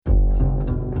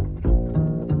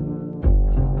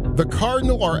The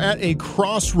Cardinal are at a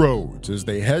crossroads as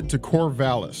they head to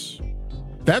Corvallis.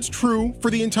 That's true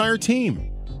for the entire team.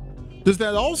 Does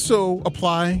that also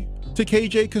apply to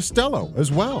K.J. Costello as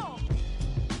well?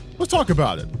 Let's talk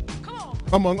about it,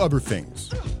 among other things,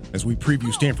 as we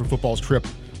preview Stanford football's trip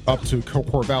up to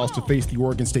Corvallis to face the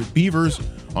Oregon State Beavers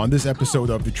on this episode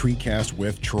of the TreeCast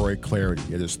with Troy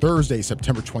Clarity. It is Thursday,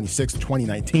 September 26th,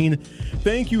 2019.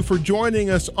 Thank you for joining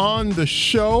us on the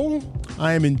show.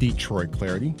 I am indeed Troy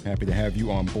Clarity. Happy to have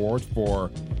you on board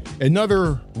for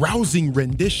another rousing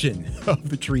rendition of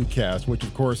the TreeCast, which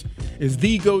of course is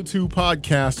the go-to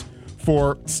podcast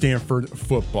for Stanford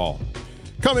football.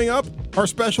 Coming up, our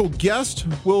special guest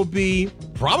will be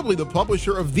probably the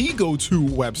publisher of the go-to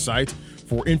website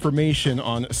for information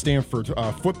on Stanford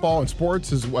football and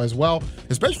sports as well,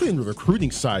 especially in the recruiting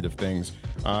side of things.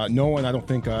 No one, I don't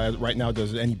think, right now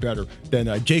does it any better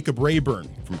than Jacob Rayburn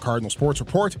from Cardinal Sports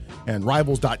Report and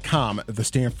Rivals.com, the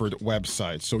Stanford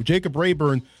website. So Jacob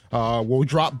Rayburn will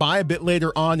drop by a bit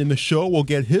later on in the show. We'll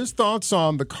get his thoughts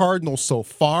on the Cardinals so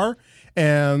far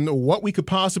and what we could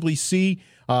possibly see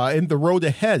in the road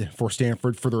ahead for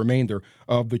Stanford for the remainder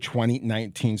of the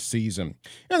 2019 season.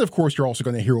 And of course, you're also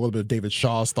going to hear a little bit of David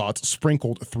Shaw's thoughts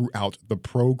sprinkled throughout the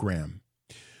program.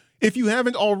 If you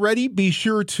haven't already, be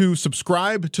sure to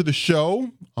subscribe to the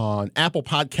show on Apple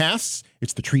Podcasts.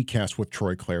 It's the TreeCast with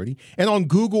Troy Clarity, and on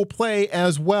Google Play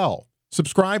as well.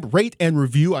 Subscribe, rate, and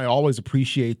review. I always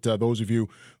appreciate those of you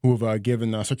who have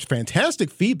given such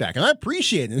fantastic feedback, and I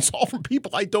appreciate it. It's all from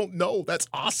people I don't know. That's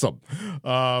awesome.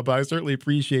 But I certainly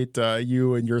appreciate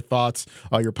you and your thoughts,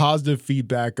 your positive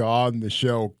feedback on the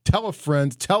show. Tell a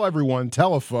friend, tell everyone,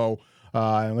 tell a foe,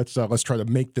 and let's try to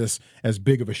make this as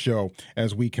big of a show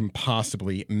as we can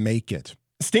possibly make it.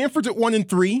 Stanford's at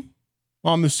 1-3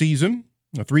 on the season,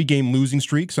 a 3-game losing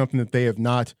streak, something that they have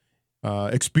not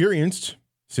experienced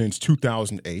since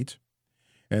 2008,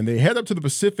 and they head up to the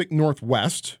Pacific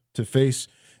Northwest to face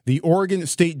the Oregon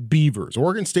State Beavers.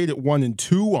 Oregon State at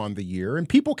 1-2 on the year, and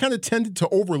people kind of tended to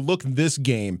overlook this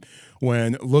game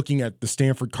when looking at the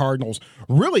Stanford Cardinals'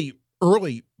 really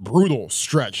early, brutal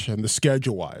stretch and the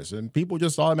schedule-wise, and people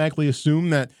just automatically assume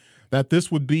that this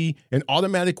would be an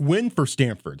automatic win for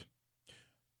Stanford.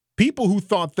 People who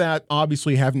thought that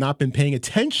obviously have not been paying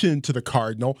attention to the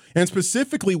Cardinal and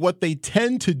specifically what they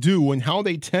tend to do and how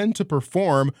they tend to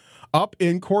perform up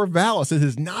in Corvallis. It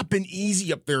has not been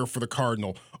easy up there for the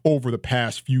Cardinal over the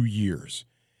past few years.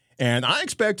 And I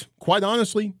expect, quite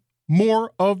honestly,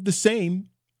 more of the same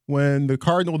when the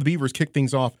Cardinal and the Beavers kick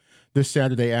things off this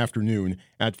Saturday afternoon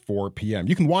at 4 p.m.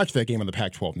 You can watch that game on the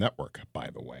Pac-12 network, by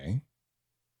the way.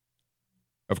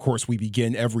 Of course, we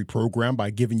begin every program by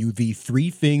giving you the 3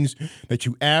 things that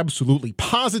you absolutely,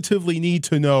 positively need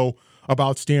to know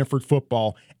about Stanford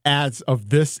football as of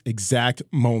this exact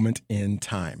moment in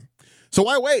time. So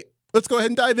why wait? Let's go ahead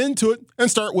and dive into it and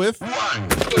start with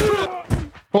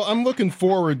 1. Well, I'm looking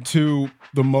forward to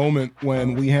the moment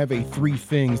when we have a 3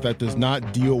 things that does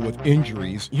not deal with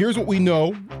injuries. Here's what we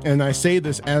know, and I say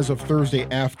this as of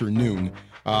Thursday afternoon.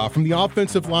 From the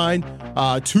offensive line,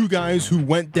 2 guys who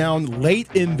went down late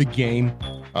in the game.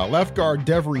 Left guard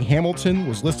Devery Hamilton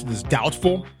was listed as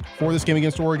doubtful for this game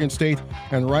against Oregon State,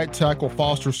 and right tackle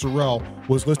Foster Sorrell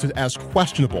was listed as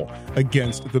questionable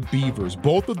against the Beavers.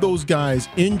 Both of those guys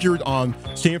injured on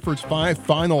Stanford's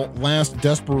final last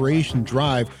desperation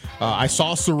drive. I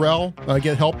saw Sorrell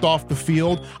get helped off the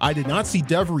field. I did not see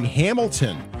Devery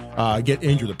Hamilton get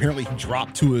injured. Apparently he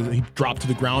dropped to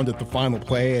the ground at the final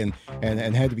play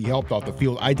and had to be helped off the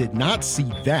field. I did not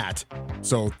see that.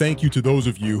 So thank you to those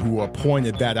of you who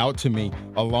pointed that out to me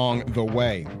along the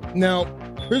way. Now,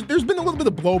 there's been a little bit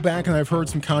of blowback, and I've heard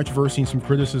some controversy and some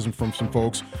criticism from some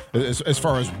folks as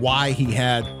far as why he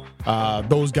had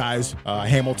those guys,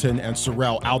 Hamilton and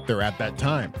Sorrell, out there at that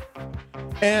time.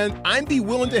 And I'd be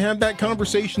willing to have that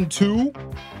conversation too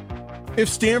if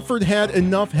Stanford had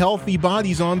enough healthy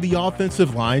bodies on the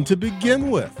offensive line to begin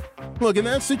with. Look, in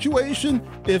that situation,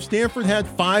 if Stanford had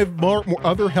 5 more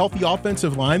other healthy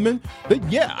offensive linemen, then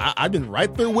yeah, I've been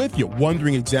right there with you,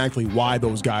 wondering exactly why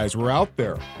those guys were out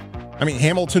there. I mean,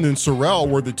 Hamilton and Sorrell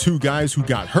were the 2 guys who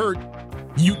got hurt.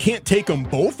 You can't take them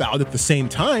both out at the same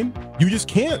time. You just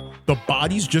can't. The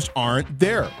bodies just aren't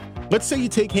there. Let's say you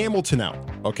take Hamilton out,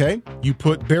 okay? You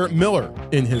put Barrett Miller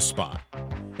in his spot,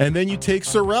 and then you take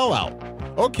Sorrell out.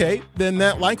 Okay, then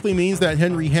that likely means that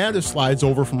Henry Haddis slides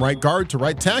over from right guard to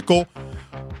right tackle.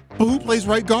 But who plays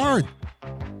right guard?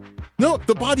 No,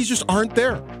 the bodies just aren't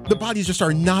there. The bodies just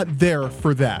are not there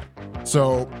for that.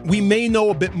 So we may know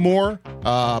a bit more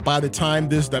by the time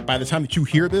that you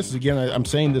hear this. Again, I'm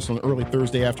saying this on early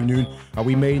Thursday afternoon.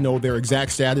 We may know their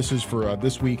exact statuses for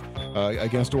this week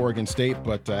against Oregon State.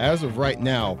 But as of right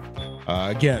now,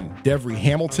 again, Devery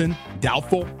Hamilton,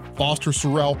 doubtful. Foster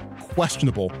Sorrell,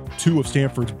 questionable. Two of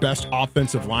Stanford's best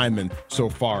offensive linemen so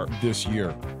far this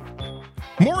year.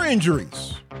 More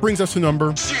injuries brings us to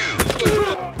number 2.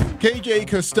 K.J.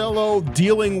 Costello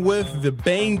dealing with the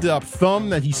banged-up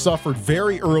thumb that he suffered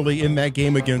very early in that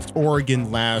game against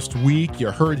Oregon last week.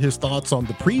 You heard his thoughts on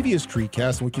the previous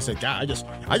TreeCast in which he said, God,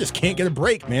 I just can't get a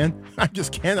break, man. I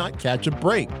just cannot catch a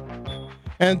break.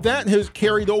 And that has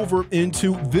carried over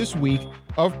into this week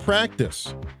of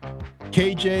practice.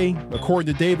 KJ,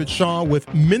 according to David Shaw,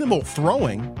 with minimal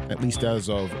throwing, at least as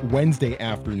of Wednesday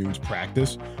afternoon's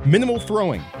practice, minimal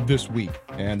throwing this week,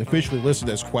 and officially listed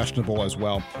as questionable as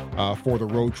well for the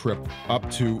road trip up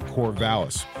to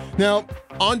Corvallis. Now,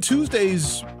 on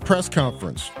Tuesday's press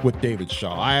conference with David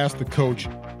Shaw, I asked the coach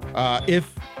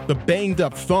if the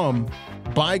banged-up thumb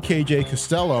by KJ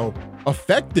Costello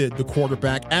affected the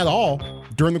quarterback at all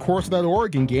during the course of that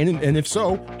Oregon game, and if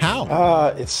so,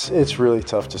 how? It's really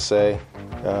tough to say.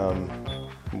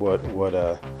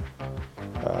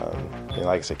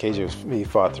 Like I said, KJ he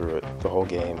fought through it the whole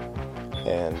game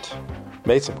and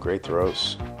made some great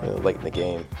throws late in the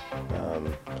game.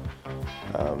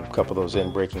 A couple of those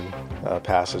in-breaking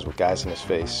passes with guys in his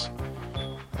face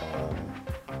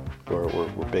were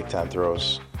big-time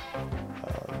throws.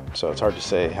 So it's hard to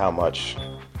say how much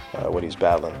what he's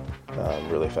battling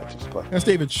really affected his play. That's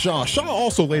David Shaw. Shaw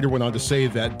also later went on to say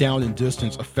that down and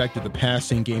distance affected the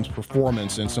passing game's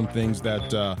performance and some things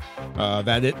that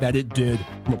it did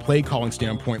from a play calling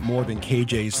standpoint more than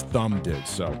KJ's thumb did.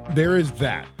 So there is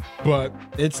that. But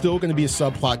it's still going to be a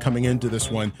subplot coming into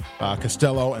this one.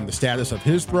 Costello and the status of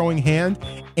his throwing hand,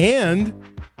 and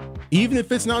even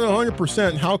if it's not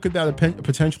 100%, how could that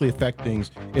potentially affect things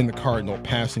in the Cardinal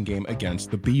passing game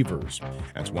against the Beavers?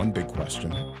 That's one big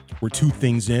question. We're 2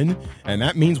 things in, and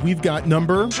that means we've got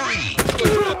number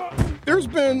 3. There's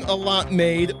been a lot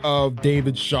made of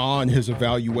David Shaw and his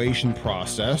evaluation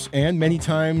process, and many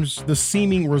times the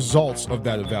seeming results of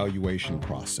that evaluation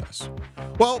process.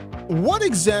 Well, what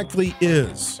exactly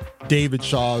is David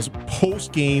Shaw's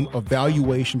post-game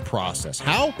evaluation process?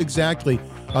 How exactly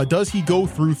does he go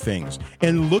through things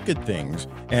and look at things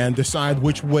and decide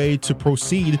which way to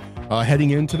proceed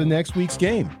heading into the next week's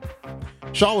game?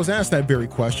 Shaw was asked that very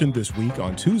question this week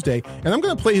on Tuesday, and I'm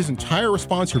going to play his entire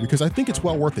response here because I think it's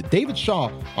well worth it. David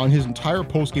Shaw on his entire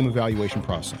post-game evaluation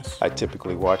process. I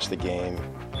typically watch the game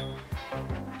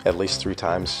at least 3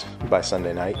 times by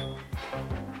Sunday night.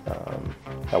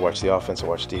 I watch the offense, I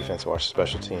watch defense, I watch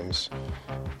special teams.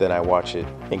 Then I watch it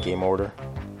in game order,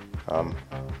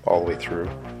 all the way through,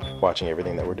 watching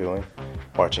everything that we're doing,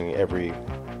 watching every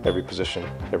position,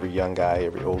 every young guy,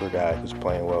 every older guy who's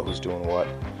playing well, who's doing what.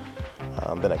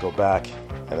 Then I go back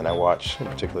and then I watch, in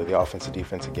particular, the offense and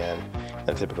defense again.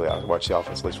 And typically I watch the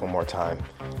offense at least one more time,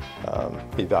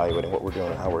 evaluating what we're doing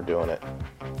and how we're doing it,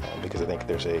 because I think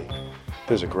there's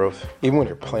a growth. Even when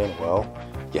you're playing well,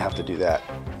 you have to do that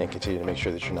and continue to make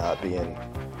sure that you're not being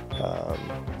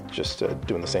just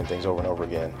doing the same things over and over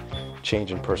again,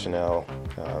 changing personnel,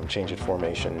 changing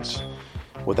formations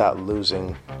without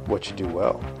losing what you do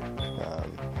well.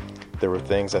 There were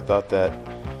things I thought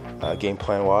that game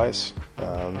plan wise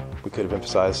we could have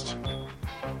emphasized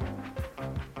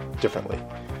differently.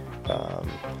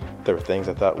 There were things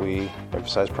I thought we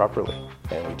emphasized properly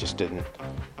and we just didn't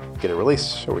get a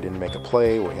release, or we didn't make a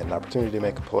play, or we had an opportunity to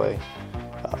make a play.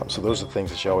 So those are the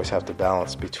things that you always have to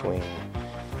balance between.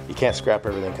 You can't scrap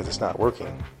everything because it's not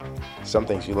working. Some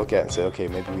things you look at and say, okay,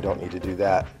 maybe we don't need to do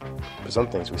that. But some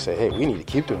things we say, hey, we need to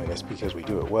keep doing this because we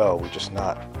do it well. We're just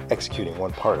not executing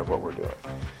one part of what we're doing.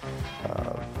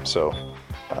 So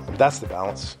that's the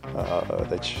balance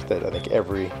that I think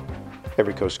every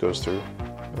coach goes through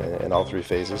in all 3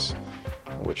 phases,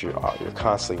 which you're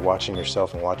constantly watching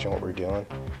yourself and watching what we're doing.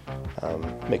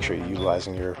 Make sure you're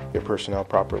utilizing your personnel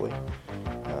properly,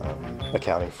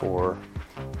 accounting for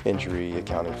injury,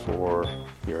 accounting for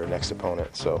your next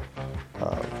opponent. So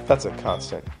that's a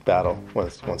constant battle,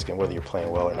 once again, whether you're playing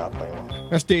well or not playing well.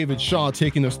 That's David Shaw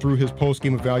taking us through his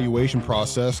post-game evaluation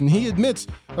process, and he admits,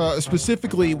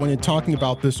 specifically when talking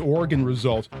about this Oregon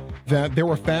result, that there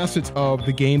were facets of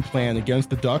the game plan against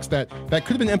the Ducks that could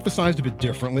have been emphasized a bit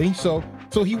differently. So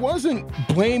he wasn't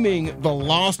blaming the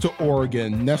loss to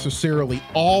Oregon necessarily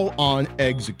all on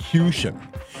execution.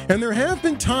 And there have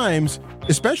been times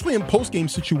especially in post-game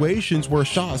situations where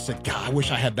Shaw said, God, I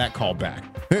wish I had that call back.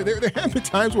 There have been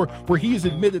times where he's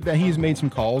admitted that he's made some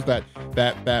calls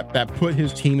that put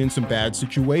his team in some bad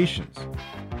situations.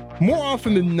 More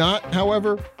often than not,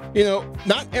 however,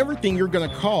 not everything you're going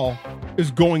to call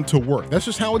is going to work. That's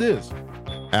just how it is.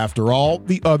 After all,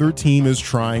 the other team is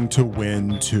trying to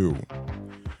win too.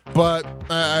 But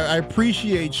I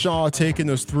appreciate Shaw taking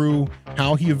us through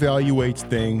how he evaluates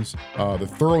things, the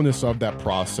thoroughness of that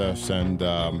process, and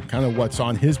kind of what's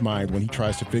on his mind when he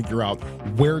tries to figure out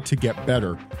where to get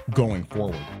better going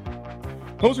forward.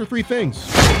 Those are three things.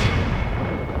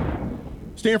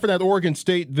 Stanford at Oregon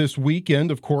State this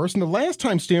weekend, of course, and the last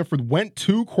time Stanford went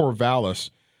to Corvallis,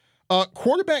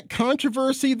 quarterback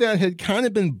controversy that had kind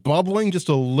of been bubbling just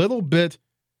a little bit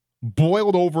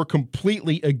boiled over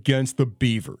completely against the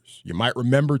Beavers. You might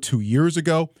remember 2 years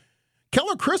ago,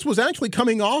 Keller Chris was actually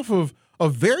coming off of a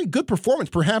very good performance,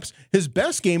 perhaps his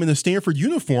best game in the Stanford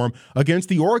uniform against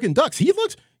the Oregon Ducks. He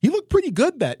looked pretty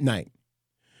good that night.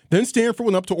 Then Stanford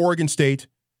went up to Oregon State,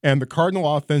 and the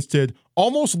Cardinal offense did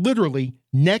almost literally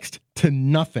next to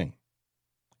nothing.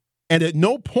 And at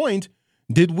no point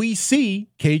did we see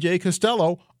K.J.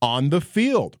 Costello on the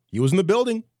field. He was in the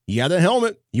building. He had a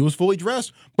helmet. He was fully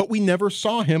dressed, but we never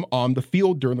saw him on the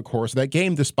field during the course of that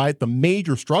game, despite the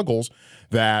major struggles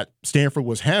that Stanford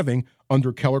was having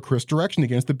under Keller Chris' direction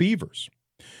against the Beavers.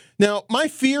 Now, my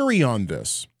theory on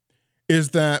this is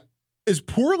that as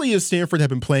poorly as Stanford had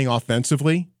been playing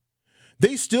offensively,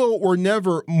 they still were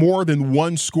never more than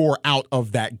one score out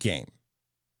of that game.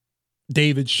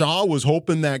 David Shaw was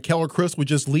hoping that Keller Chris would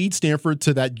just lead Stanford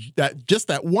to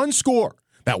that one score.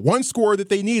 That one score that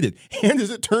they needed. And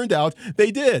as it turned out, they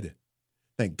did.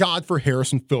 Thank God for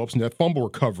Harrison Phillips and that fumble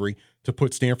recovery to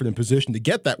put Stanford in position to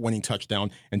get that winning touchdown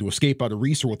and to escape out of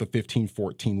Reeser with a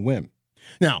 15-14 win.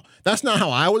 Now, that's not how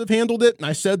I would have handled it, and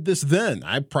I said this then.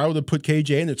 I probably would have put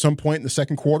KJ in at some point in the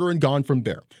second quarter and gone from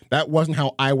there. That wasn't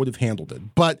how I would have handled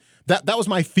it. But that was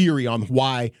my theory on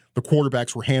why the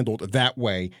quarterbacks were handled that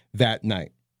way that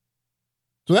night.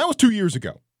 So that was 2 years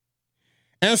ago.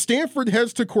 As Stanford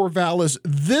heads to Corvallis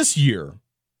this year,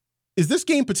 is this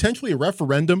game potentially a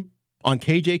referendum on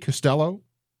K.J. Costello?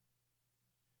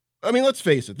 I mean, let's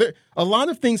face it. A lot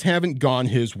of things haven't gone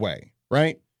his way,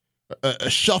 right? A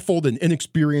shuffled and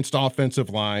inexperienced offensive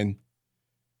line,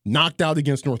 knocked out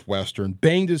against Northwestern,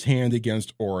 banged his hand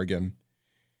against Oregon.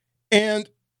 And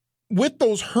with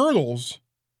those hurdles,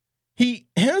 he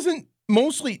hasn't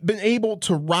mostly been able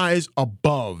to rise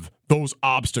above those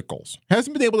obstacles.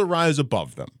 Hasn't been able to rise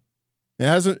above them.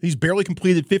 He's barely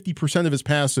completed 50% of his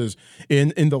passes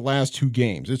in the last two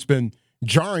games. It's been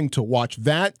jarring to watch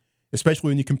that, especially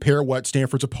when you compare what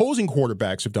Stanford's opposing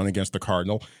quarterbacks have done against the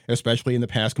Cardinal, especially in the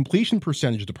pass completion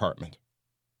percentage department.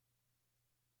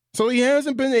 So he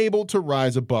hasn't been able to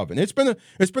rise above it. It's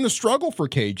been a struggle for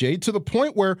KJ to the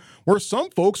point where some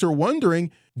folks are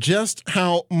wondering just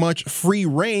how much free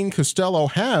reign Costello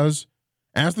has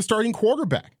as the starting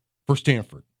quarterback for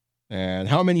Stanford and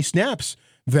how many snaps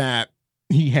that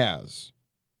he has.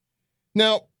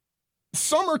 Now,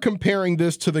 some are comparing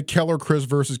this to the Keller Chris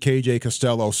versus KJ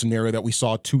Costello scenario that we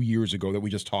saw 2 years ago that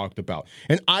we just talked about.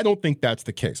 And I don't think that's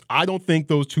the case. I don't think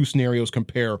those two scenarios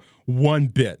compare one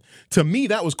bit. To me,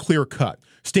 that was clear cut.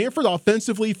 Stanford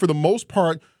offensively, for the most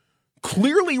part,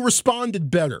 clearly responded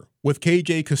better with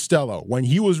KJ Costello when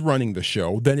he was running the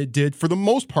show than it did for the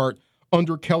most part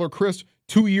under Keller Chris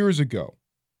 2 years ago.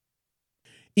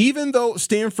 Even though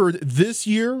Stanford this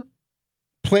year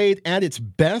played at its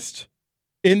best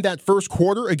in that first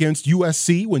quarter against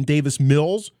USC when Davis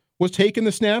Mills was taking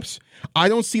the snaps, I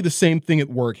don't see the same thing at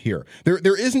work here.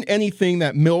 There isn't anything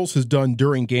that Mills has done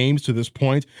during games to this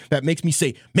point that makes me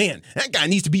say, man, that guy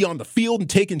needs to be on the field and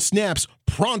taking snaps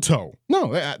pronto.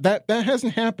 No, that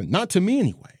hasn't happened. Not to me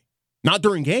anyway. Not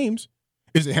during games.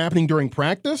 Is it happening during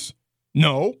practice?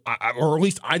 No, or at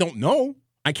least I don't know.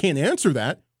 I can't answer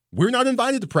that. We're not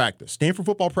invited to practice. Stanford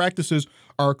football practices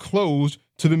are closed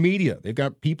to the media. They've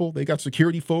got people, they've got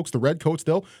security folks, the redcoats,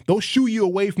 they'll shoo you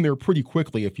away from there pretty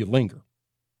quickly if you linger.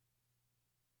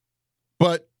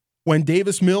 But when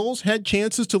Davis Mills had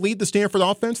chances to lead the Stanford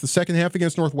offense the second half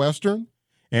against Northwestern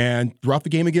and throughout the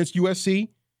game against USC,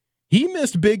 he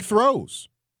missed big throws,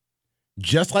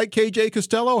 just like KJ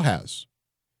Costello has.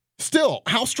 Still,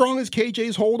 how strong is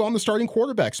KJ's hold on the starting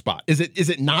quarterback spot? Is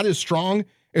it not as strong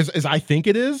as I think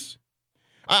it is?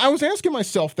 I was asking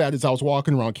myself that as I was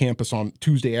walking around campus on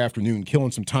Tuesday afternoon,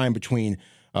 killing some time between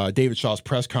David Shaw's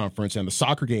press conference and the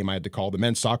soccer game I had to call, the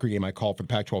men's soccer game I called for the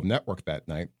Pac-12 Network that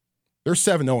night. They're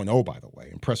 7-0-0, by the way.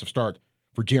 Impressive start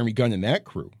for Jeremy Gunn and that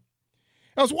crew.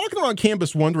 I was walking around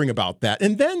campus wondering about that,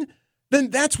 and then Then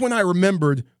that's when I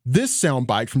remembered this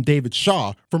soundbite from David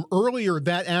Shaw from earlier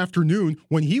that afternoon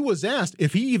when he was asked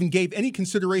if he even gave any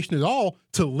consideration at all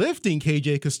to lifting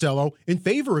K.J. Costello in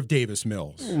favor of Davis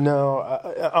Mills. No,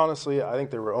 honestly, I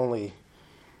think there were only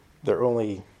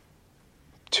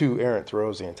 2 errant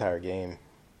throws the entire game,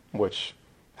 which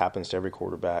happens to every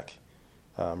quarterback,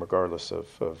 regardless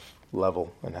of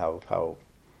level and how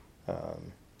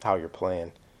you're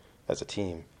playing as a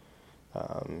team.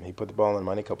 He put the ball in the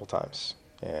money a couple times,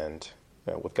 and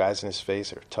with guys in his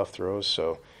face, they're tough throws,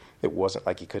 so it wasn't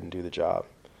like he couldn't do the job.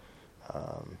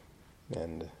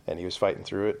 And he was fighting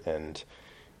through it, and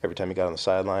every time he got on the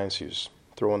sidelines, he was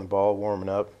throwing the ball, warming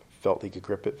up, felt he could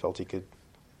grip it, felt he could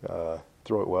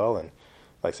throw it well, and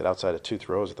like I said, outside of 2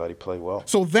 throws, I thought he played well.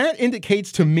 So that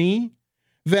indicates to me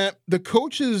that the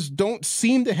coaches don't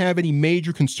seem to have any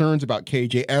major concerns about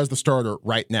KJ as the starter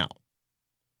right now.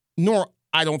 Nor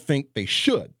I don't think they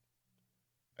should.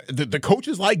 The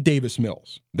coaches like Davis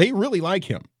Mills. They really like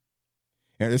him.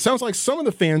 And it sounds like some of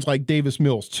the fans like Davis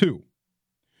Mills too.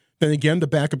 Then again, the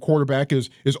backup quarterback is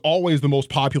always the most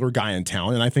popular guy in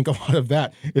town, and I think a lot of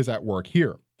that is at work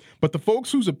here. But the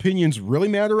folks whose opinions really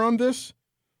matter on this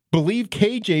believe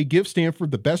KJ gives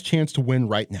Stanford the best chance to win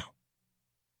right now.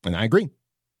 And I agree.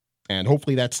 And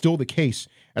hopefully that's still the case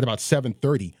at about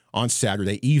 7:30 on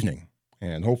Saturday evening.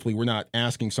 And hopefully we're not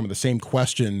asking some of the same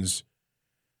questions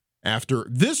after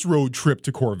this road trip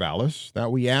to Corvallis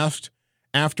that we asked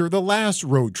after the last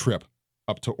road trip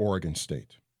up to Oregon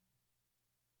State.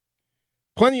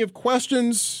 Plenty of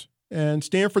questions, and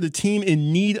Stanford a team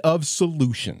in need of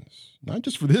solutions, not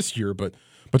just for this year, but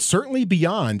certainly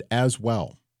beyond as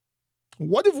well.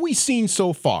 What have we seen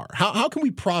so far? How can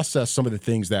we process some of the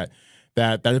things that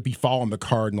have befallen the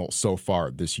Cardinals so far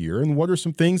this year? And what are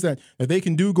some things that they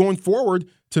can do going forward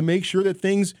to make sure that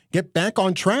things get back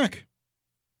on track?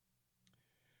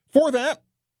 For that,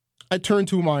 I turn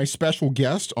to my special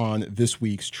guest on this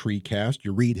week's TreeCast.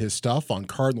 You read his stuff on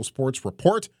Cardinal Sports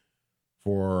Report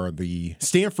for the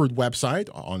Stanford website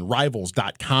on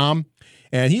Rivals.com.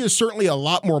 And he is certainly a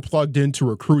lot more plugged into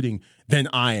recruiting than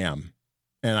I am.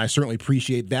 And I certainly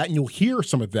appreciate that. And you'll hear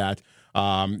some of that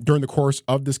during the course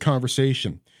of this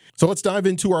conversation. So let's dive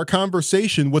into our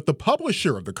conversation with the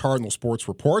publisher of the Cardinal Sports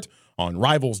Report on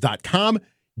Rivals.com,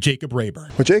 Jacob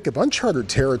Rayburn. Well, Jacob, uncharted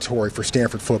territory for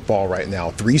Stanford football right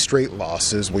now. 3 straight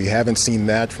losses. We haven't seen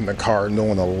that from the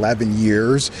Cardinal in 11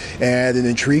 years. And an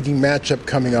intriguing matchup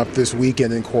coming up this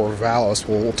weekend in Corvallis.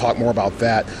 We'll talk more about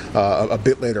that a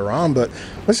bit later on. But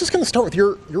let's just kind of start with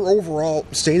your overall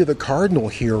state of the Cardinal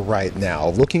here right now.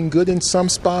 Looking good in some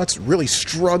spots, really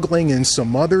struggling in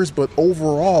some others, but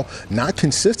overall not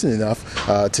consistent enough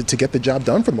to get the job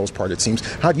done for the most part, it seems.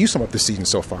 How do you sum up this season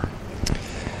so far?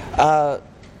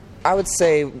 I would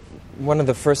say one of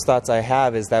the first thoughts I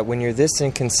have is that when you're this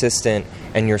inconsistent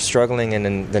and you're struggling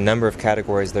in the number of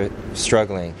categories they're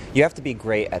struggling, you have to be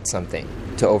great at something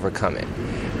to overcome it.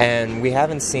 And we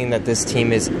haven't seen that this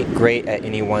team is great at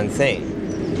any one thing.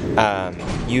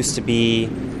 Used to be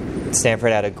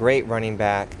Stanford had a great running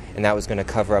back, and that was going to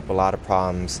cover up a lot of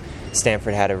problems.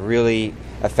 Stanford had a really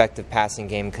effective passing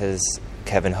game because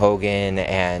Kevin Hogan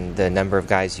and the number of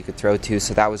guys you could throw to,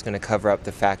 so that was going to cover up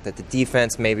the fact that the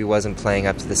defense maybe wasn't playing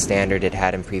up to the standard it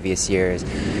had in previous years.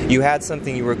 You had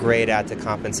something you were great at to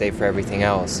compensate for everything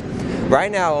else.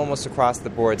 Right now, almost across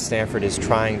the board, Stanford is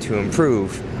trying to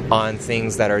improve on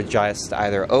things that are just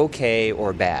either okay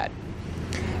or bad.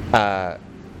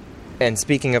 And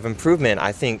speaking of improvement,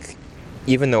 I think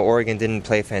even though Oregon didn't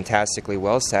play fantastically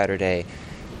well Saturday,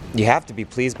 you have to be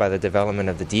pleased by the development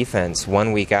of the defense.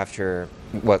 1 week after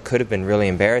what could have been really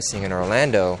embarrassing in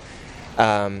Orlando,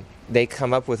 they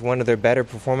come up with one of their better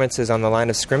performances on the line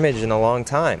of scrimmage in a long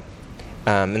time.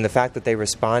 And the fact that they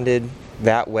responded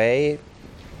that way,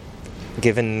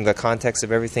 given the context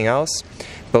of everything else,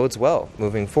 bodes well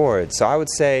moving forward. So I would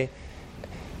say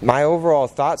my overall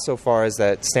thought so far is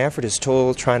that Stanford is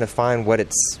still trying to find what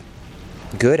it's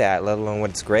good at, let alone what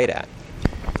it's great at.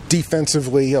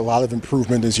 Defensively, a lot of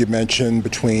improvement, as you mentioned,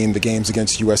 between the games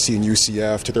against USC and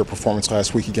UCF to their performance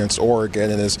last week against Oregon,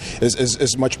 and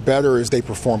as much better as they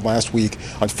performed last week.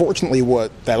 Unfortunately, what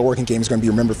that Oregon game is going to be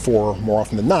remembered for more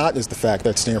often than not is the fact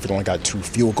that Stanford only got 2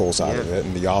 field goals out of it,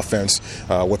 and the offense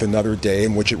with another day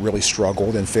in which it really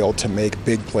struggled and failed to make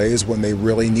big plays when they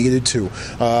really needed to.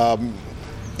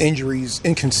 Injuries,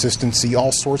 inconsistency,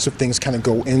 all sorts of things kind of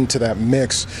go into that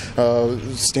mix.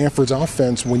 Stanford's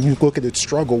offense, when you look at its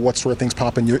struggle, what sort of things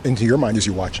pop into your mind as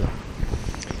you watch it?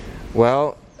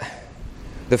 Well,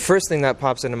 the first thing that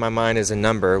pops into my mind is a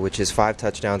number, which is 5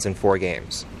 touchdowns in 4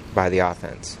 games by the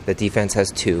offense. The defense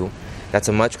has 2. That's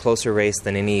a much closer race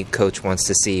than any coach wants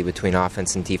to see between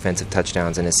offense and defensive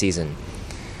touchdowns in a season.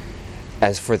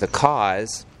 As for the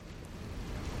cause,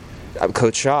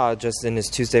 Coach Shaw, just in his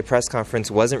Tuesday press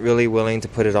conference, wasn't really willing to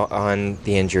put it on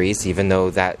the injuries, even though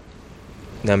that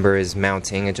number is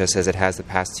mounting, just as it has the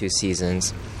past 2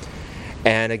 seasons.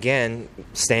 And again,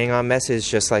 staying on message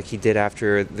just like he did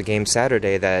after the game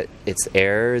Saturday, that it's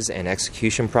errors and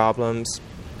execution problems.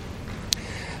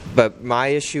 But my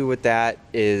issue with that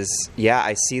is,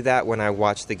 I see that when I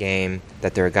watch the game,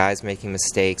 that there are guys making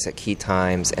mistakes at key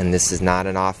times, and this is not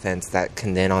an offense that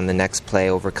can then on the next play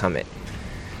overcome it.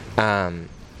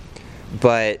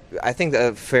 But I think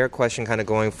a fair question kind of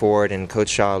going forward, and Coach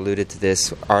Shaw alluded to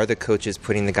this, are the coaches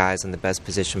putting the guys in the best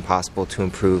position possible to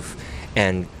improve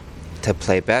and to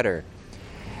play better?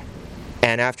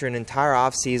 And after an entire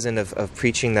offseason of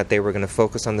preaching that they were going to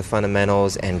focus on the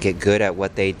fundamentals and get good at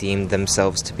what they deemed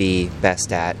themselves to be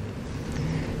best at,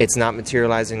 it's not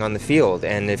materializing on the field.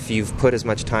 And if you've put as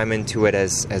much time into it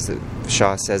as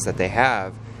Shaw says that they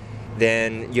have,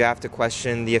 then you have to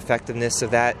question the effectiveness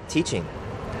of that teaching,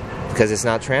 because it's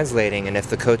not translating. And if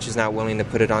the coach is not willing to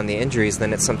put it on the injuries,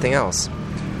 then it's something else.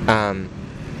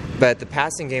 But the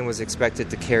passing game was expected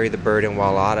to carry the burden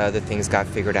while a lot of other things got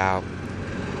figured out.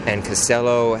 And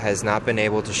Costello has not been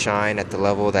able to shine at the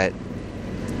level that,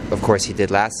 of course, he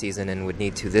did last season and would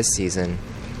need to this season.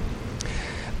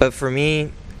 But for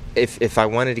me, if I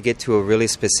wanted to get to a really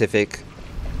specific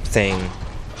thing,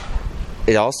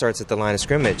 it all starts at the line of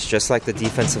scrimmage. Just like the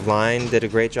defensive line did a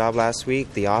great job last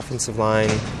week, the offensive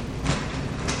line,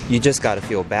 you just got to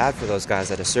feel bad for those guys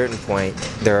at a certain point.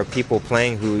 There are people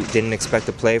playing who didn't expect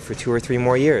to play for 2 or 3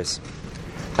 more years.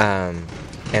 And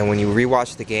when you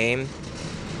rewatch the game,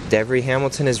 Devery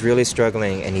Hamilton is really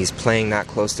struggling, and he's playing not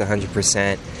close to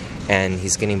 100%, and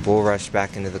he's getting bull rushed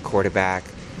back into the quarterback,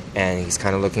 and he's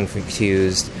kind of looking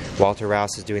confused. Walter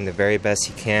Rouse is doing the very best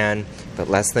he can, but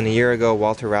less than a year ago,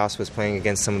 Walter Rouse was playing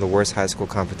against some of the worst high school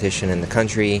competition in the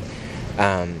country.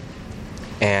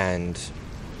 And,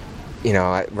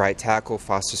 at right tackle,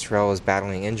 Foster Sorrell is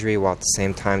battling injury while at the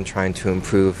same time trying to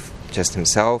improve just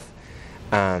himself.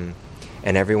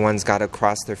 And everyone's got to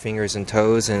cross their fingers and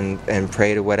toes and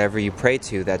pray to whatever you pray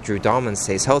to, that Drew Dahlman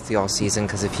stays healthy all season,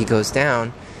 because if he goes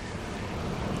down,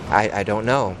 I don't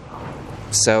know.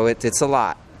 So it's a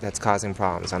lot that's causing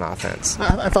problems on offense.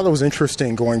 I thought it was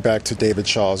interesting, going back to David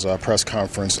Shaw's press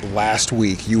conference last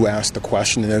week. You asked the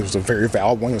question, and it was a very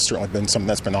valid one. It's certainly been something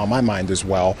that's been on my mind as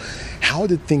well. How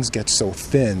did things get so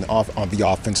thin on the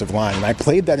offensive line? And I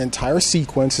played that entire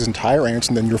sequence, his entire answer,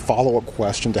 and then your follow-up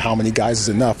question to how many guys is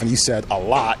enough, and he said a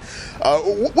lot.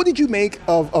 What did you make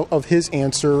of his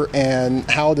answer, and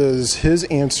how does his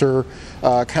answer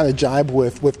kind of jibe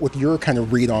with your kind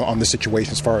of read on the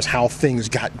situation as far as how things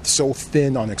got so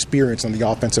thin on experience on the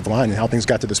offensive line and how things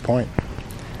got to this point?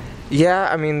 Yeah,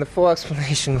 I mean, the full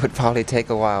explanation would probably take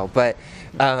a while, but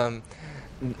the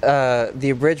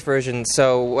abridged version.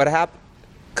 So what happened,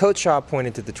 Coach Shaw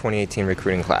pointed to the 2018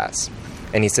 recruiting class,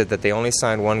 and he said that they only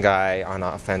signed one guy on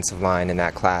offensive line in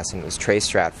that class, and it was Trey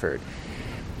Stratford.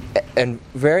 And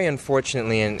very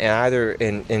unfortunately, and either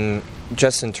in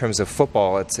just in terms of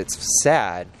football, it's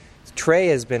sad. Trey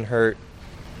has been hurt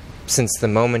since the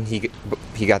moment he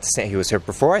got to Stanford. He was hurt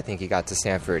before I think he got to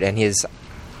Stanford, and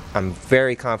I'm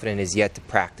very confident is yet to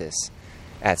practice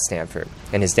at Stanford,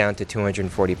 and is down to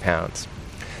 240 pounds.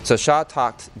 So Shaw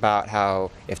talked about how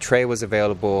if Trey was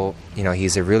available,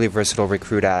 he's a really versatile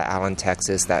recruit out of Allen,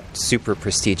 Texas, that super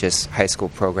prestigious high school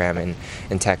program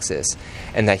in Texas,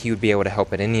 and that he would be able to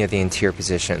help at any of the interior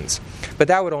positions. But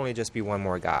that would only just be one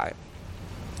more guy.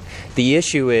 The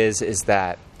issue is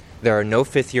that there are no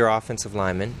fifth-year offensive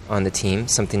linemen on the team,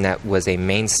 something that was a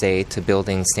mainstay to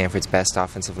building Stanford's best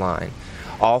offensive line.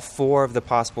 All 4 of the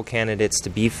possible candidates to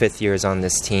be fifth years on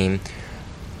this team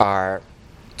are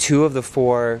 2 of the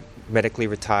 4 medically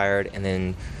retired, and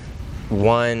then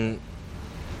one,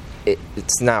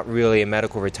 it's not really a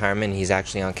medical retirement. He's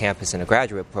actually on campus in a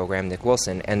graduate program, Nick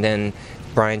Wilson, and then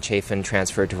Brian Chafin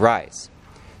transferred to Rice.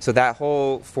 So that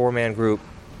whole 4-man group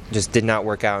just did not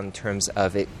work out in terms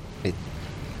of it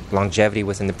longevity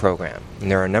within the program.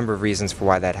 And there are a number of reasons for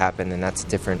why that happened, and that's a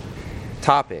different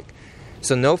topic.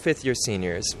 So no fifth-year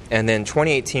seniors, and then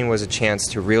 2018 was a chance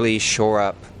to really shore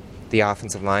up the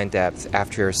offensive line depth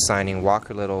after signing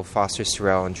Walker Little, Foster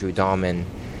Sorrell, and Drew Dahlman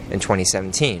in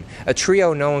 2017. A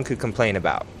trio no one could complain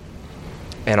about.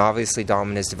 And obviously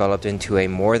Dahlman has developed into a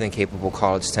more than capable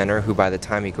college center who by the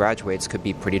time he graduates could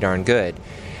be pretty darn good.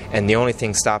 And the only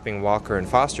thing stopping Walker and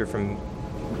Foster from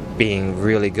being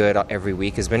really good every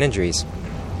week has been injuries.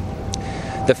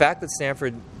 The fact that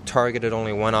Stanford targeted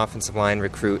only one offensive line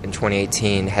recruit in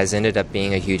 2018 has ended up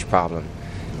being a huge problem,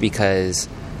 because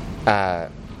by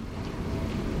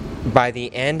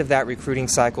the end of that recruiting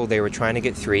cycle, they were trying to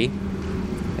get 3,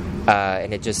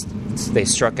 and they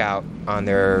struck out on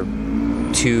their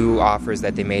 2 offers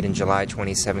that they made in July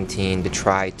 2017 to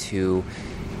try to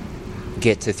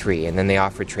get to 3, and then they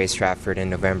offered Trey Stratford in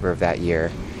November of that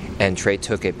year, and Trey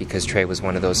took it because Trey was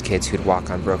one of those kids who'd walk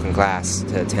on broken glass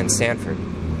to attend Stanford.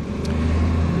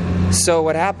 So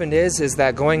what happened is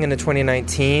that going into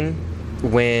 2019,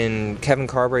 when Kevin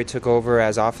Carberry took over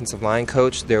as offensive line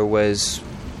coach, there was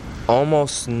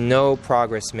almost no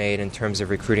progress made in terms of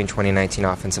recruiting 2019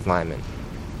 offensive linemen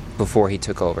before he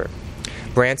took over.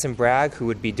 Branson Bragg, who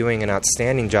would be doing an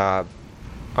outstanding job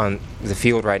on the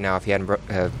field right now if he hadn't,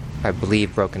 I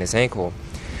believe, broken his ankle,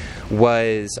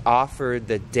 was offered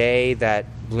the day that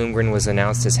Bloomgren was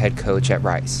announced as head coach at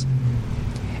Rice.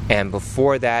 And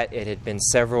before that, it had been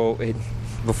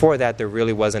before that, there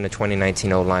really wasn't a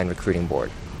 2019 O-line recruiting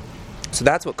board. So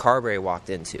that's what Carberry walked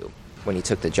into when he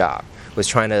took the job, was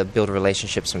trying to build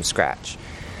relationships from scratch.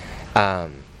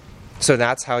 So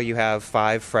that's how you have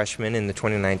 5 freshmen in the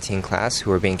 2019 class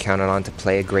who are being counted on to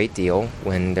play a great deal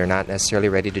when they're not necessarily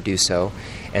ready to do so.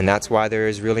 And that's why there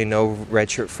is really no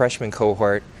redshirt freshman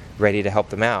cohort ready to help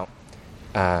them out,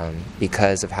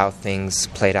 because of how things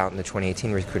played out in the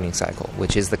 2018 recruiting cycle,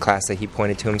 which is the class that he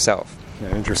pointed to himself.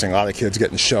 Yeah, interesting. A lot of kids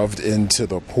getting shoved into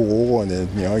the pool, and then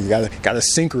you got to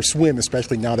sink or swim,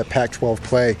 especially now that Pac-12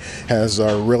 play has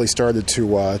really started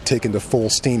to take into full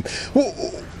steam. Well,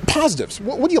 positives.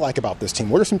 What do you like about this team?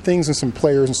 What are some things and some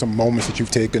players and some moments that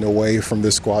you've taken away from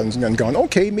this squad and gone,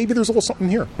 okay, maybe there's a little something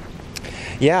here?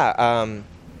 Yeah,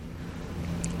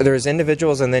 there's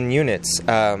individuals and then units.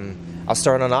 I'll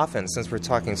start on offense, since we're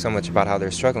talking so much about how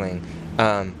they're struggling.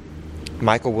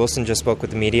 Michael Wilson just spoke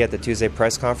with the media at the Tuesday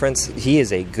press conference. He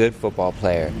is a good football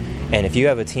player, and if you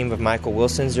have a team of Michael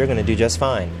Wilsons, you're going to do just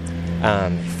fine.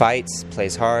 Fights,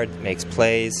 plays hard, makes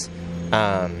plays,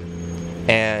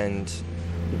 and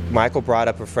Michael brought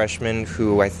up a freshman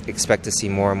who I expect to see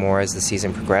more and more as the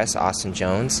season progresses, Austin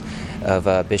Jones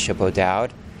of Bishop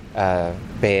O'Dowd,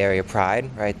 Bay Area pride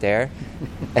right there.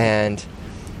 And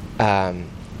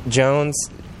Jones,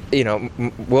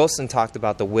 Wilson talked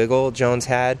about the wiggle Jones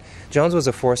had. Jones was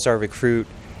a 4-star recruit,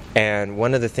 and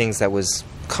one of the things that was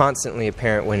constantly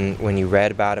apparent when you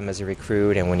read about him as a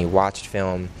recruit and when you watched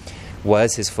film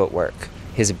was his footwork,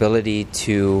 his ability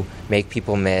to make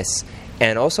people miss.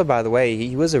 And also, by the way,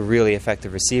 he was a really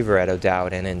effective receiver at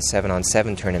O'Dowd and in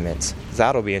 7-on-7 tournaments.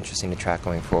 That'll be interesting to track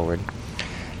going forward.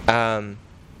 And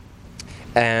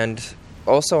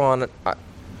also on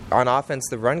offense,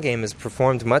 the run game has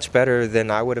performed much better than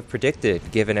I would have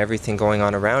predicted, given everything going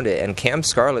on around it. And Cam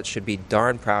Scarlett should be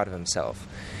darn proud of himself.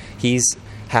 He's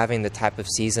having the type of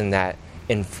season that,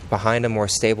 behind a more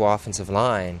stable offensive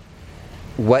line,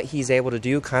 what he's able to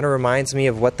do kind of reminds me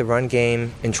of what the run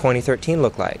game in 2013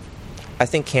 looked like. I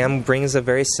think Cam brings a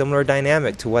very similar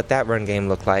dynamic to what that run game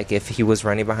looked like if he was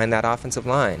running behind that offensive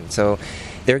line. So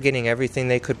they're getting everything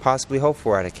they could possibly hope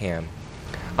for out of Cam.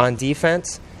 On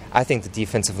defense, I think the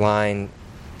defensive line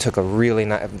took a really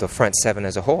nice, the front 7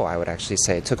 as a whole, I would actually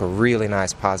say, took a really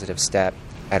nice positive step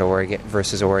at Oregon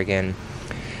versus Oregon.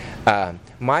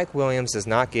 Mike Williams does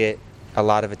not get a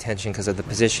lot of attention because of the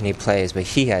position he plays, but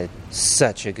he had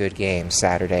such a good game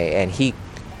Saturday, and he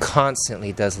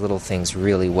constantly does little things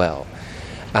really well.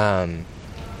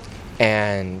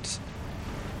 And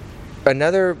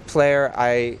another player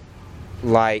I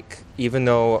like, even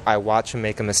though I watch him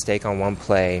make a mistake on one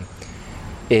play,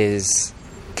 is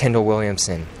Kendall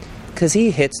Williamson, because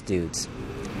he hits dudes.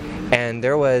 And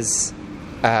there was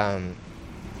a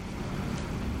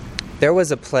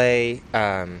play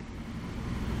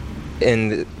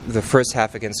in the first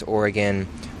half against Oregon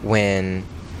when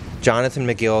Jonathan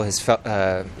McGill,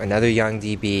 another young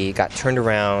DB, got turned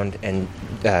around, and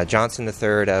Johnson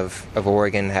III of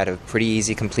Oregon had a pretty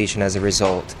easy completion as a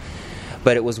result.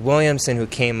 But it was Williamson who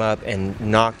came up and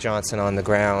knocked Johnson on the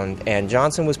ground, and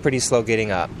Johnson was pretty slow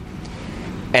getting up.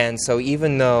 And so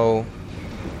even though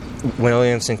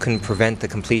Williamson couldn't prevent the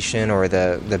completion or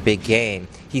the big gain,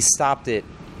 he stopped it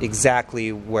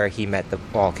exactly where he met the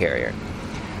ball carrier.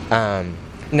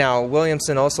 Now,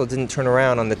 Williamson also didn't turn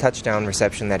around on the touchdown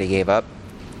reception that he gave up,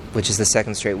 which is the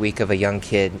second straight week of a young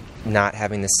kid not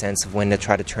having the sense of when to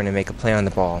try to turn and make a play on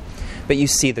the ball. But you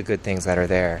see the good things that are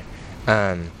there.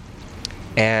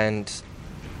 And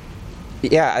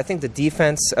yeah, I think the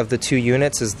defense of the two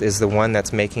units is the one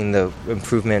that's making the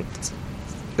improvement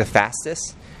the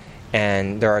fastest.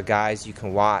 And there are guys you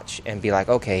can watch and be like,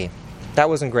 okay, that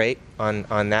wasn't great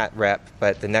on that rep,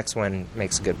 but the next one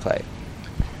makes a good play.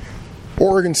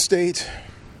 Oregon State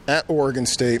at Oregon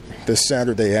State this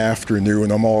Saturday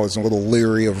afternoon. I'm always a little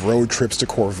leery of road trips to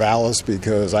Corvallis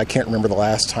because I can't remember the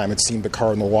last time it seemed the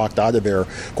Cardinal walked out of there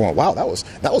going, wow, that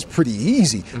was pretty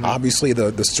easy. Mm-hmm. Obviously,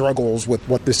 the struggles with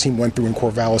what this team went through in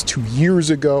Corvallis 2 years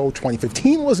ago,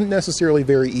 2015, wasn't necessarily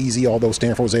very easy, although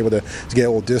Stanford was able to get a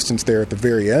little distance there at the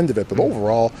very end of it. But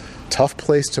overall, tough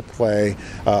place to play.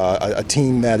 A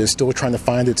team that is still trying to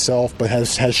find itself, but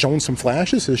has shown some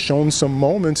flashes, has shown some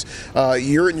moments.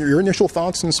 Your initial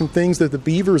thoughts on some things that the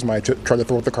Beavers might try to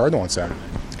throw at the Cardinal on Saturday?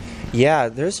 Yeah,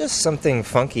 there's just something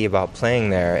funky about playing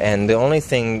there, and the only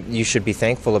thing you should be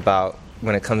thankful about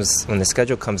when the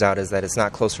schedule comes out is that it's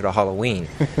not closer to Halloween,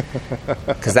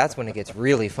 because that's when it gets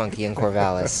really funky in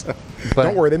Corvallis. But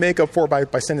don't worry, they make up for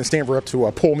it by sending Stanford up to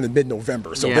Pullman in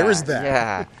mid-November, so there is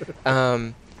that.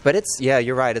 Yeah. But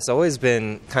you're right. It's always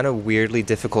been kind of weirdly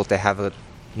difficult to have a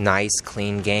nice,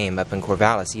 clean game up in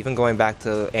Corvallis. Even going back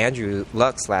to Andrew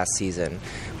Luck's last season,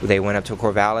 they went up to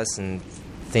Corvallis and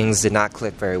things did not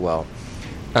click very well.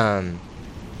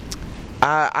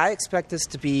 I expect this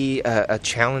to be a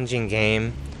challenging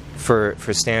game for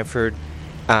Stanford.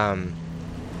 It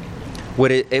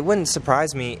wouldn't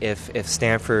surprise me if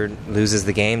Stanford loses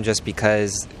the game just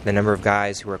because the number of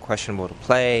guys who are questionable to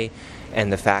play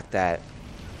and the fact that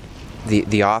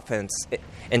the offense,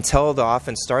 until the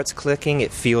offense starts clicking,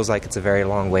 it feels like it's a very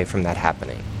long way from that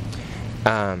happening.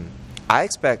 I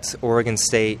expect Oregon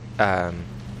State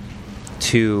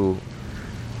to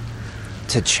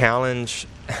challenge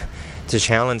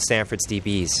Stanford's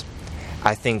DBs.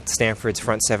 I think Stanford's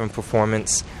front seven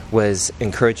performance was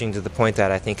encouraging to the point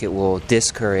that I think it will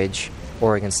discourage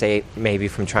Oregon State maybe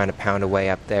from trying to pound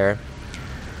away up there.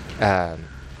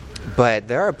 But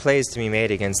there are plays to be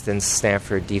made against the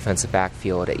Stanford defensive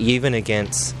backfield, even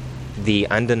against the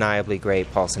undeniably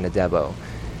great Paulson Adebo.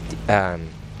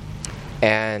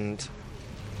 And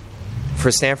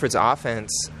for Stanford's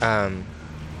offense,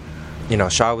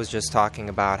 Shaw was just talking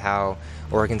about how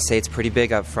Oregon State's pretty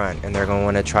big up front, and they're going to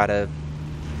want to try to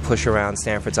push around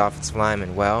Stanford's offensive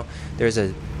linemen. Well, there's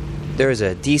a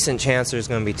decent chance there's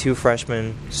going to be two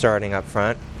freshmen starting up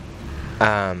front,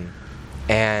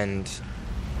 and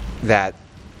that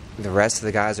the rest of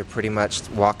the guys are pretty much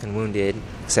walking wounded,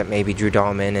 except maybe Drew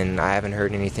Dahlman, and I haven't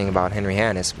heard anything about Henry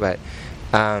Hannis. But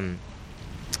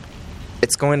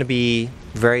it's going to be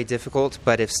very difficult.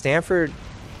 But if Stanford,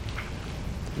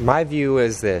 my view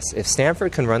is this, if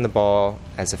Stanford can run the ball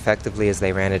as effectively as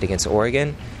they ran it against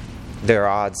Oregon, their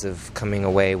odds of coming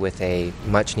away with a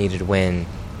much-needed win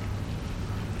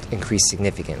increase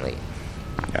significantly.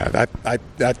 Yeah, I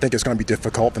think it's going to be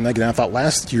difficult. And again, I thought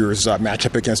last year's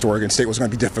matchup against Oregon State was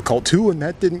going to be difficult too, and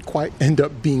that didn't quite end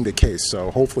up being the case.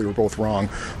 So hopefully we're both wrong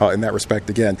in that respect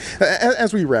again.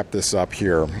 As we wrap this up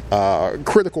here,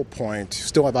 critical point,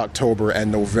 still have October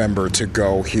and November to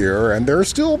go here, and there are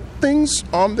still things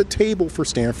on the table for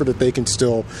Stanford that they can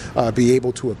still be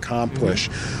able to accomplish.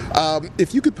 Mm-hmm.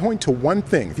 If you could point to one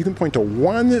thing,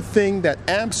 that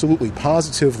absolutely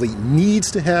positively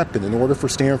needs to happen in order for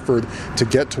Stanford to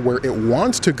get to where it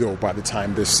wants to go by the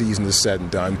time this season is said and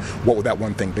done, what would that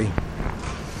one thing be?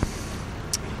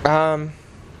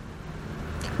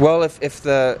 Well, if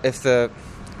the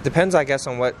depends, I guess,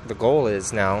 on what the goal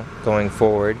is now going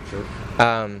forward. Sure.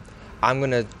 I'm going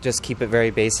to just keep it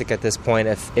very basic at this point.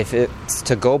 If it's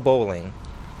to go bowling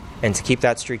and to keep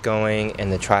that streak going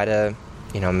and to try to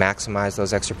maximize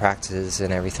those extra practices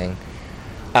and everything,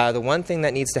 the one thing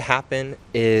that needs to happen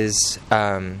is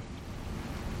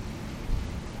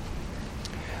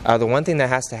the one thing that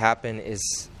has to happen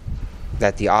is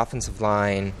that the offensive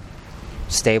line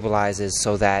stabilizes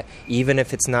so that even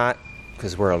if it's not,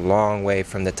 because we're a long way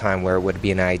from the time where it would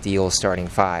be an ideal starting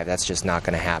five, that's just not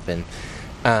going to happen,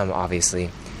 obviously,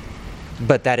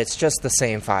 but that it's just the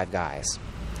same five guys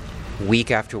week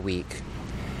after week.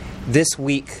 This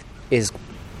week is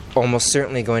almost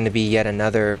certainly going to be yet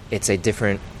another, it's a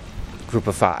different group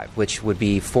of five, which would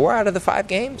be 4 out of the 5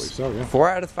 games. So, yeah. 4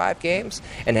 out of the 5 games,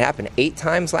 and it happened 8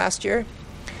 times last year.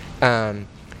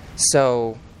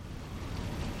 So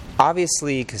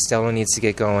obviously Costello needs to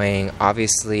get going.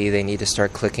 Obviously they need to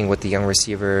start clicking with the young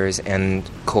receivers and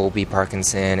Colby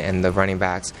Parkinson and the running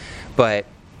backs. But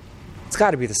it's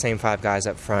got to be the same 5 guys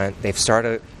up front. They've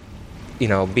started,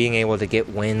 being able to get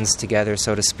wins together,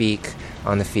 so to speak,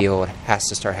 on the field. Has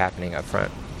to start happening up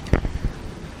front.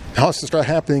 It has to start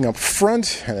happening up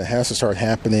front, and it has to start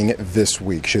happening this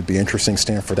week. Should be interesting.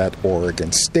 Stanford at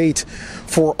Oregon State.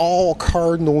 For all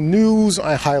Cardinal news,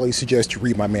 I highly suggest you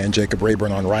read my man Jacob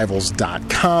Rayburn on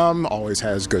Rivals.com. Always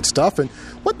has good stuff. And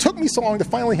what took me so long to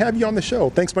finally have you on the show?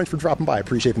 Thanks much for dropping by. I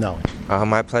appreciate the knowledge.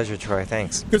 My pleasure, Troy.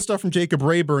 Thanks. Good stuff from Jacob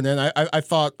Rayburn, and I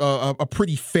thought a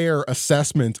pretty fair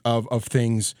assessment of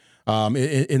things.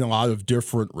 In a lot of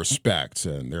different respects,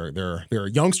 and there are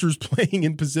youngsters playing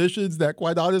in positions that,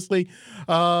 quite honestly,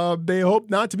 they hope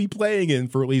not to be playing in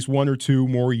for at least 1 or 2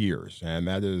 more years, and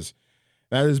that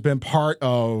has been part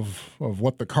of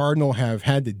what the Cardinal have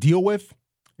had to deal with.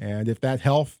 And if that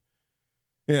health,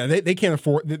 they can't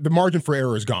afford, the margin for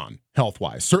error is gone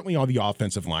health-wise. Certainly on the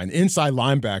offensive line, inside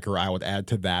linebacker, I would add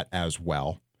to that as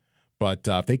well. But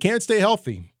if they can't stay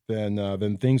healthy,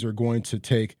 then things are going to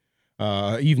take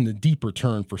even a deeper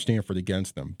turn for Stanford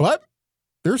against them. But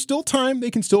there's still time.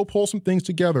 They can still pull some things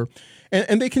together.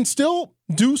 And they can still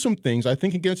do some things, I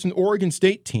think, against an Oregon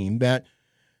State team that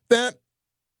they're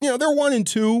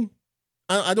 1-2.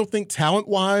 I don't think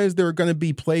talent-wise they're going to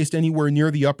be placed anywhere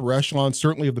near the upper echelon,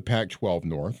 certainly of the Pac-12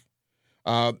 North.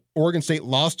 Oregon State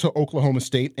lost to Oklahoma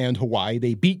State and Hawaii.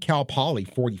 They beat Cal Poly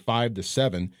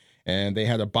 45-7, and they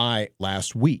had a bye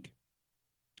last week.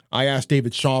 I asked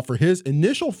David Shaw for his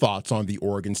initial thoughts on the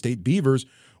Oregon State Beavers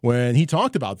when he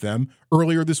talked about them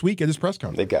earlier this week at his press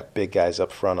conference. They've got big guys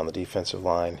up front on the defensive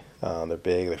line. They're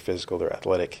big, they're physical, they're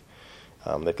athletic.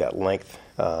 They've got length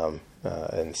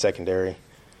in secondary.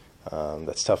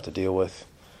 That's tough to deal with.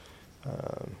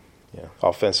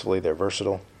 Offensively, they're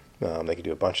versatile. They can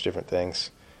do a bunch of different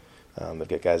things. They've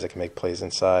got guys that can make plays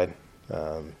inside,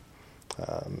 guys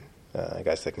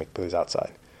that can make plays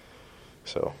outside.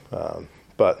 So,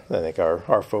 but I think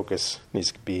our focus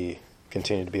needs to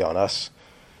continue to be on us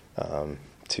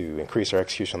to increase our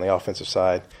execution on the offensive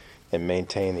side and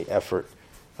maintain the effort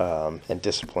and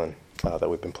discipline that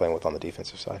we've been playing with on the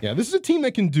defensive side. Yeah, this is a team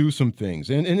that can do some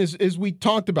things. And as we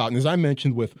talked about, and as I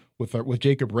mentioned with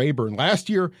Jacob Rayburn, last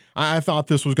year I thought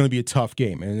this was going to be a tough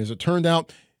game. And as it turned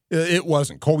out, it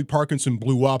wasn't. Colby Parkinson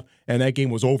blew up, and that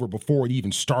game was over before it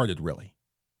even started, really.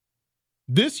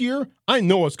 This year, I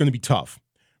know it's going to be tough.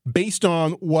 Based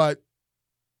on what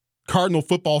Cardinal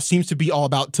football seems to be all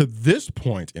about to this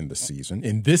point in this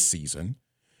season,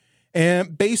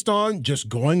 and based on just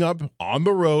going up on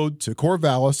the road to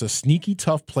Corvallis, a sneaky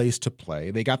tough place to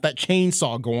play. They got that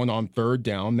chainsaw going on third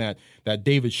down that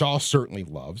David Shaw certainly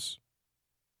loves.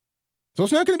 So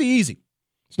it's not going to be easy.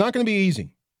 It's not going to be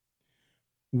easy.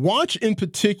 Watch in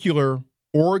particular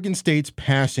Oregon State's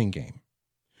passing game.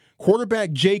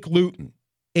 Quarterback Jake Luton,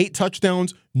 8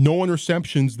 touchdowns, no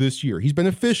interceptions this year. He's been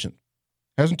efficient.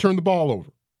 Hasn't turned the ball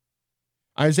over.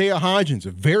 Isaiah Hodgins,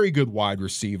 a very good wide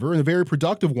receiver and a very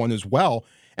productive one as well,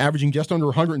 averaging just under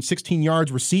 116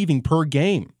 yards receiving per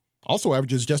game. Also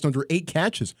averages just under 8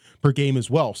 catches per game as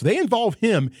well. So they involve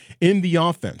him in the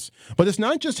offense. But it's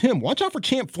not just him. Watch out for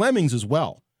Champ Flemings as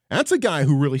well. That's a guy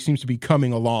who really seems to be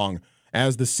coming along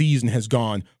as the season has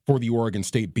gone for the Oregon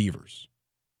State Beavers.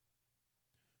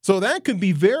 So that could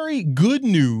be very good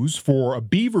news for a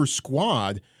Beavers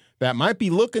squad that might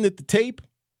be looking at the tape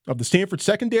of the Stanford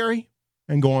secondary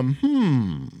and going,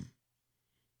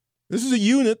 this is a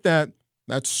unit that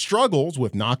struggles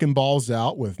with knocking balls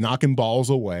out, with knocking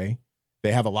balls away.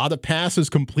 They have a lot of passes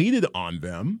completed on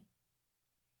them.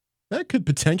 That could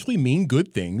potentially mean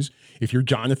good things if you're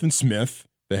Jonathan Smith,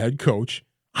 the head coach.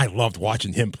 I loved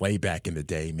watching him play back in the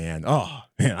day, man. Oh,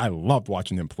 man, I loved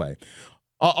watching him play.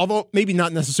 Although maybe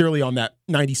not necessarily on that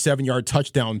 97-yard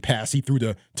touchdown pass he threw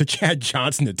to Chad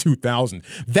Johnson in 2000.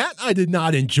 That I did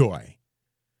not enjoy.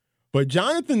 But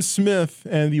Jonathan Smith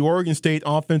and the Oregon State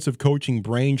offensive coaching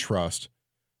brain trust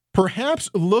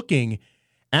perhaps looking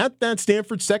at that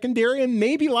Stanford secondary and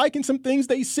maybe liking some things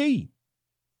they see.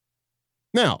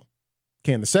 Now,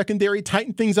 can the secondary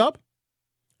tighten things up?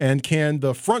 And can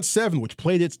the front seven, which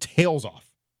played its tails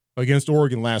off against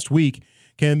Oregon last week,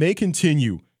 can they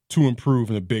continue to improve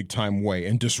in a big-time way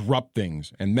and disrupt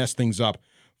things and mess things up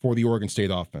for the Oregon State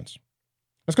offense?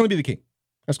 That's going to be the key.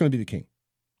 That's going to be the key.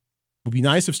 It would be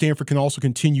nice if Stanford can also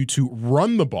continue to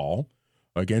run the ball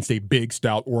against a big,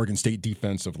 stout Oregon State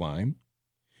defensive line.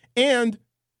 And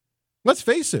let's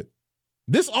face it,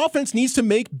 this offense needs to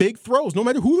make big throws, no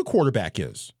matter who the quarterback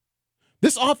is.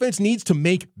 This offense needs to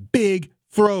make big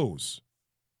throws.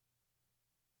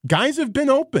 Guys have been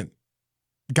open.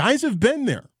 Guys have been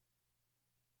there.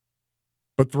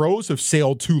 But throws have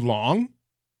sailed too long,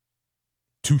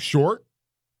 too short,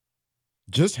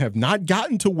 just have not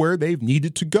gotten to where they've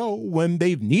needed to go when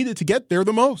they've needed to get there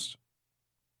the most.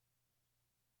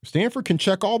 If Stanford can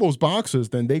check all those boxes,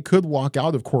 then they could walk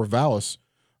out of Corvallis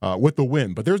with the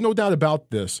win. But there's no doubt about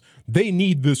this. They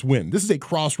need this win. This is a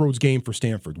crossroads game for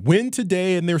Stanford. Win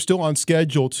today, and they're still on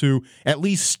schedule to at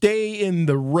least stay in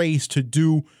the race to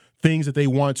do things that they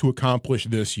want to accomplish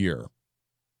this year.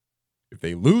 If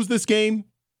they lose this game,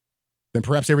 then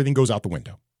perhaps everything goes out the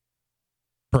window.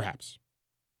 Perhaps.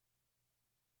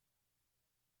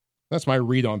 That's my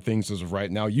read on things as of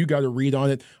right now. You got to read on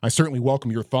it. I certainly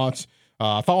welcome your thoughts.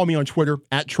 Follow me on Twitter,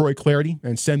 @TroyClarity,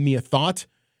 and send me a thought.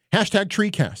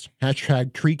 #TreeCast.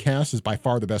 #TreeCast is by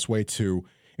far the best way to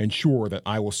ensure that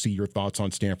I will see your thoughts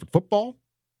on Stanford football,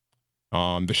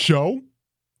 on the show,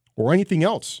 or anything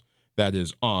else that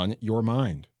is on your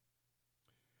mind.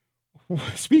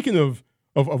 Speaking of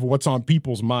what's on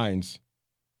people's minds,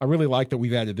 I really like that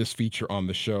we've added this feature on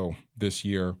the show this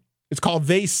year. It's called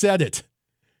They Said It,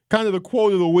 kind of the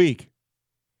quote of the week.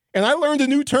 And I learned a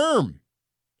new term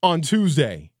on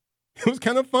Tuesday. It was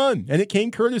kind of fun, and it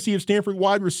came courtesy of Stanford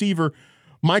wide receiver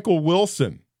Michael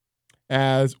Wilson,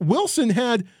 as Wilson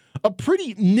had a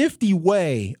pretty nifty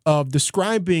way of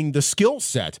describing the skill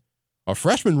set of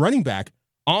freshman running back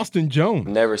Austin Jones.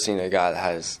 Never seen a guy that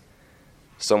has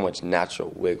so much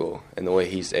natural wiggle in the way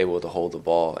he's able to hold the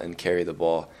ball and carry the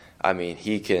ball. I mean,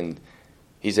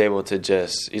 he's able to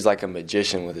he's like a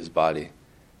magician with his body.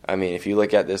 I mean, if you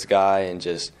look at this guy and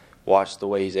just watch the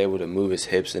way he's able to move his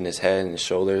hips and his head and his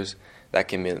shoulders, that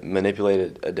can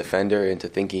manipulate a defender into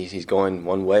thinking he's going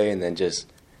one way and then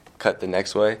just cut the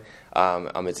next way.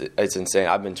 It's insane.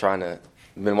 I've been trying to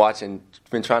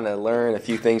learn a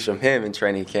few things from him in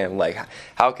training camp. Like,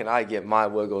 how can I get my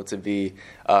wiggle to be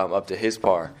up to his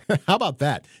par? How about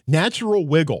that? Natural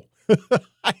wiggle.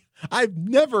 I've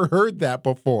never heard that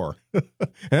before. And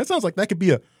that sounds like that could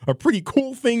be a pretty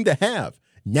cool thing to have.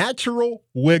 Natural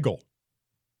wiggle.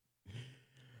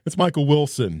 It's Michael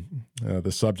Wilson,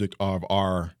 the subject of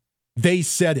our They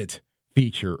Said It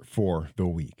feature for the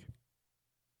week.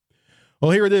 Well,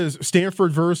 here it is,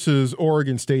 Stanford versus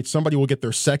Oregon State. Somebody will get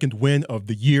their second win of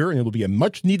the year, and it'll be a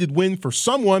much-needed win for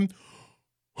someone.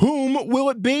 Whom will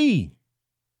it be?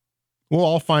 We'll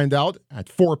all find out at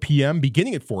 4 p.m.,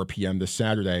 beginning at 4 p.m. this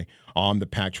Saturday on the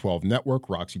Pac-12 Network.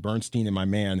 Roxy Bernstein and my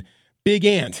man, Big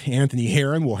Ant, Anthony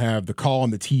Herron, will have the call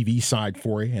on the TV side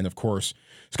for you. And, of course,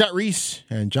 Scott Reese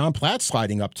and John Platt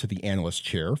sliding up to the analyst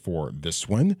chair for this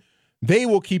one. They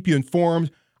will keep you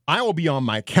informed. I will be on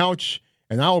my couch,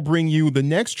 and I will bring you the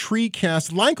next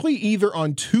TreeCast, likely either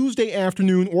on Tuesday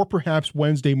afternoon or perhaps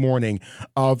Wednesday morning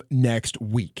of next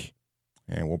week.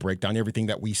 And we'll break down everything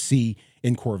that we see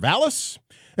in Corvallis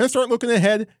and start looking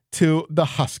ahead to the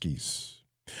Huskies.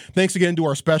 Thanks again to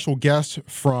our special guest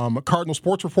from Cardinal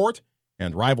Sports Report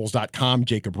and Rivals.com,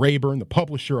 Jacob Rayburn, the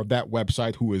publisher of that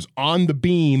website, who is on the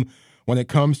beam when it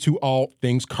comes to all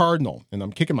things Cardinal. And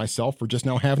I'm kicking myself for just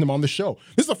now having him on the show.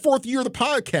 This is the fourth year of the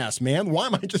podcast, man. Why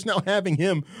am I just now having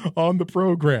him on the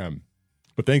program?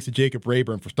 But thanks to Jacob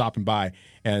Rayburn for stopping by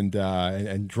and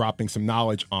dropping some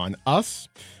knowledge on us.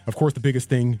 Of course, the biggest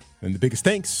thing and the biggest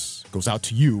thanks goes out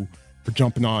to you for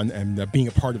jumping on and being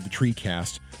a part of the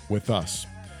TreeCast with us.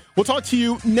 We'll talk to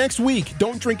you next week.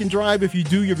 Don't drink and drive. If you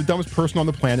do, you're the dumbest person on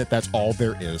the planet. That's all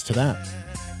there is to that.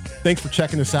 Thanks for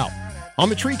checking us out on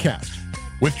the TreeCast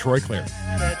with Troy Clarity.